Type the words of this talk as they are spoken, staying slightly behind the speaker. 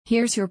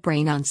Here's your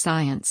brain on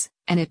science.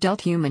 An adult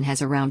human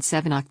has around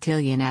 7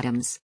 octillion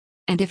atoms.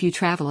 And if you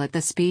travel at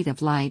the speed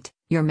of light,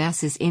 your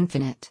mass is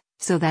infinite,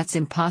 so that's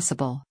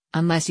impossible,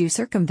 unless you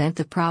circumvent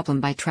the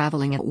problem by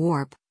traveling at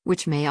warp,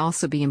 which may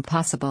also be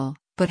impossible,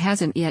 but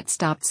hasn't yet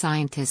stopped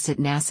scientists at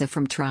NASA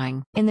from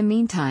trying. In the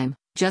meantime,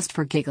 just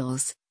for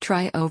giggles,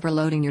 try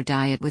overloading your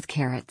diet with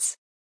carrots.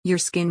 Your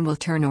skin will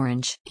turn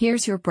orange.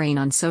 Here's your brain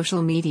on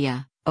social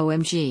media.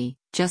 OMG,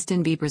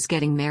 Justin Bieber's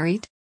getting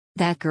married?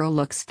 That girl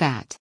looks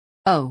fat.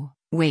 Oh,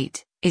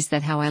 wait, is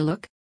that how I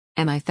look?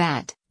 Am I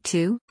fat,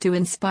 too? To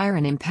inspire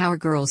and empower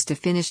girls to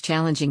finish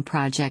challenging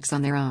projects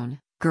on their own,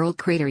 Girl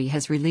Cratery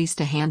has released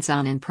a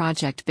hands-on and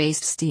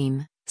project-based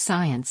STEAM,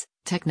 science,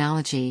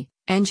 technology,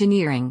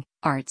 engineering,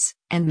 arts,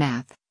 and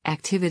math,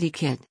 activity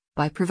kit,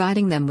 by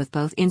providing them with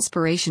both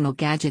inspirational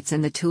gadgets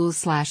and the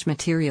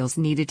tools/materials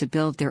needed to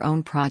build their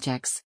own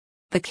projects.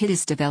 The kit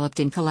is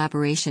developed in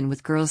collaboration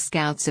with Girl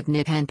Scouts of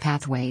Nippon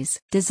Pathways.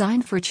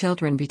 Designed for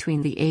children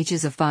between the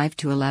ages of 5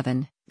 to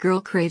 11, Girl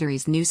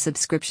Cratery's new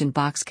subscription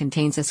box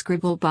contains a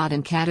Scribblebot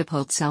and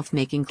Catapult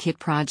self-making kit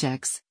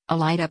projects, a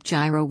light-up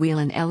gyro wheel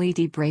and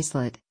LED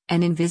bracelet,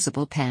 an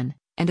invisible pen,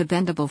 and a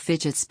bendable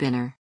fidget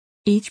spinner.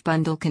 Each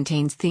bundle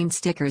contains themed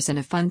stickers and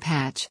a fun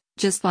patch,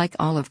 just like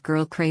all of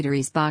Girl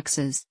Cratery's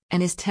boxes,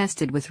 and is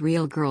tested with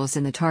real girls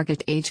in the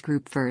target age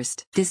group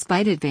first.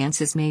 Despite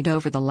advances made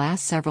over the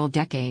last several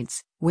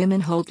decades,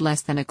 women hold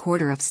less than a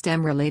quarter of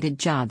STEM-related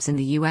jobs in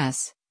the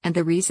U.S., and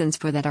the reasons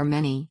for that are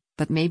many,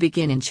 but may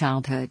begin in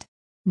childhood.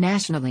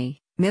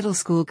 Nationally, middle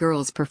school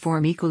girls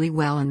perform equally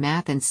well in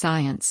math and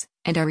science,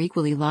 and are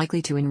equally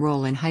likely to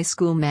enroll in high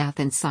school math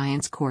and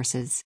science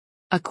courses.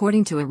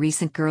 According to a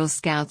recent Girl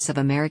Scouts of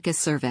America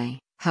survey,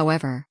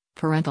 however,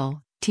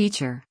 parental,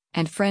 teacher,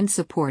 and friend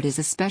support is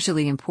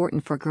especially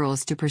important for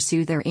girls to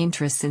pursue their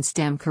interests in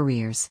STEM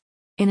careers.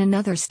 In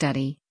another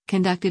study,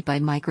 conducted by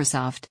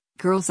Microsoft,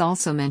 girls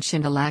also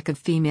mentioned a lack of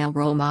female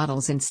role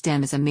models in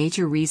STEM as a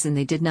major reason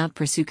they did not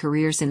pursue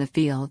careers in the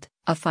field,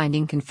 a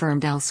finding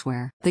confirmed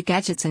elsewhere. The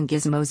Gadgets and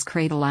Gizmos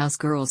crate allows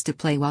girls to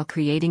play while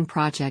creating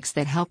projects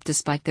that help to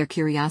spike their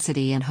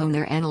curiosity and hone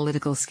their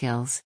analytical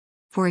skills.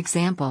 For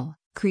example,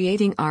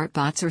 creating art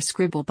bots or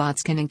scribble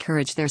bots can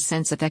encourage their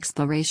sense of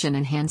exploration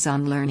and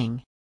hands-on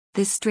learning.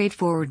 This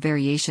straightforward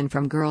variation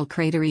from Girl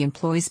Cratery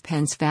employs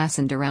pens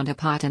fastened around a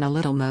pot and a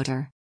little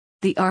motor.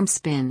 The arm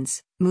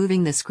spins,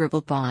 moving the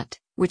scribble bot,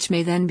 which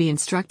may then be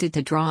instructed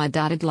to draw a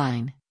dotted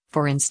line,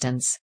 for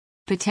instance.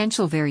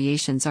 Potential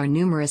variations are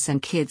numerous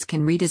and kids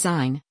can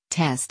redesign,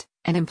 test,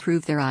 and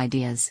improve their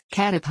ideas.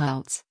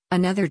 Catapults,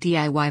 another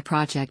DIY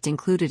project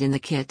included in the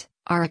kit,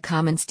 are a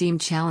common STEAM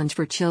challenge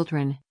for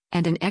children,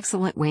 and an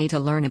excellent way to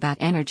learn about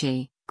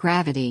energy,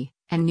 gravity,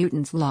 and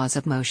Newton's laws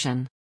of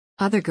motion.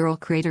 Other Girl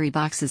Cratery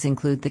boxes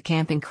include the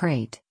Camping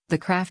Crate, the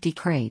Crafty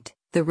Crate,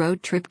 the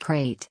Road Trip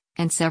Crate,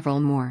 and several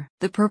more.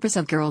 The purpose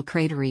of Girl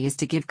Cratery is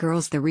to give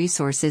girls the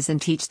resources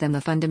and teach them the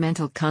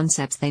fundamental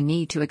concepts they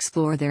need to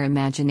explore their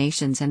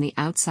imaginations and the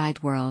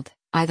outside world,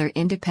 either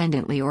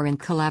independently or in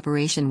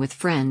collaboration with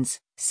friends,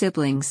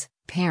 siblings,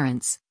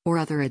 parents, or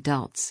other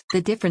adults.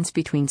 The difference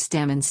between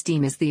STEM and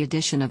STEAM is the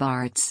addition of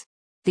arts.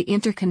 The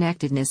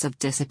interconnectedness of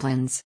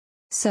disciplines.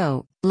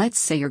 So, let's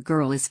say your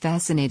girl is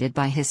fascinated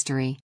by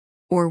history.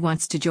 Or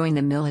wants to join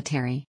the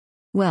military.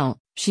 Well,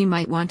 she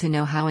might want to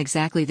know how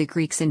exactly the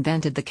Greeks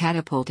invented the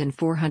catapult in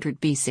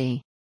 400 BC.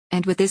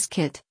 And with this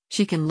kit,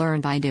 she can learn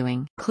by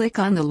doing. Click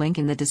on the link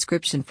in the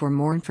description for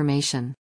more information.